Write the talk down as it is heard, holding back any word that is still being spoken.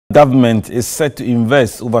Government is set to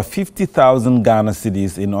invest over 50,000 Ghana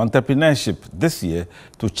cedis in entrepreneurship this year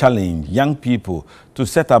to challenge young people to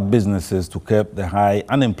set up businesses to curb the high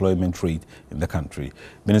unemployment rate in the country.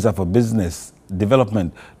 Minister for Business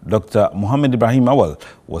Development, Dr. Mohammed Ibrahim Awal,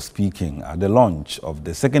 was speaking at the launch of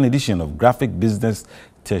the second edition of Graphic Business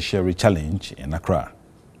Tertiary Challenge in Accra.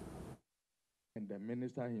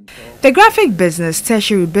 The Graphic Business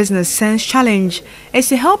Tertiary Business Sense Challenge is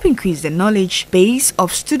to help increase the knowledge base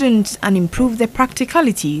of students and improve the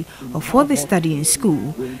practicality of what they study in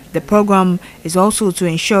school. The program is also to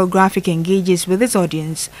ensure graphic engages with its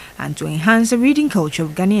audience and to enhance the reading culture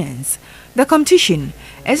of Ghanaians. The competition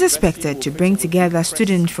is expected to bring together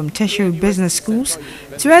students from tertiary business schools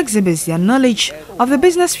to exhibit their knowledge of the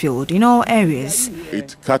business field in all areas.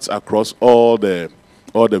 It cuts across all the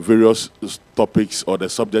various topics or the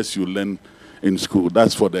subjects you learn in school.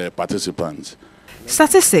 That's for the participants.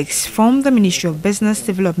 Statistics from the Ministry of Business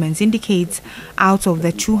Development indicates out of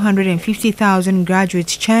the 250,000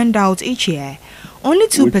 graduates churned out each year, only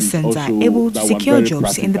 2% are able to secure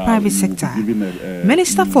jobs in the private sector.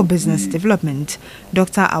 Minister for Business Development,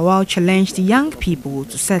 Dr. Awal, challenged young people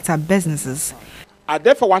to set up businesses. I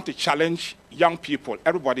therefore want to challenge young people,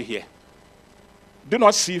 everybody here. Do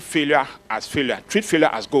not see failure as failure. Treat failure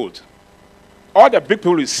as gold. All the big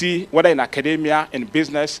people you see, whether in academia, in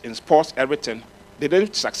business, in sports, everything, they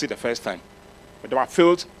didn't succeed the first time. But they were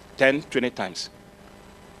failed 10, 20 times.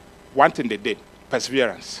 One thing they did,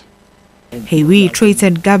 perseverance. He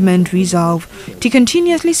reiterated government resolve to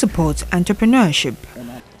continuously support entrepreneurship.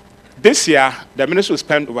 This year, the ministry will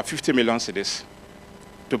spend over 50 million cedis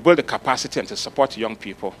to build the capacity and to support young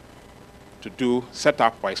people to set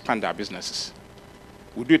up or expand their businesses.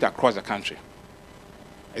 We do it across the country.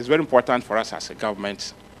 It's very important for us as a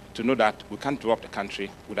government to know that we can't develop the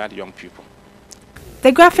country without young people.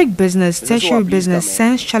 The Graphic Business Tertiary Business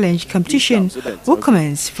Sense Challenge competition will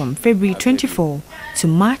commence from February 24 to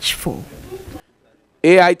March 4.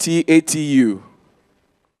 AIT ATU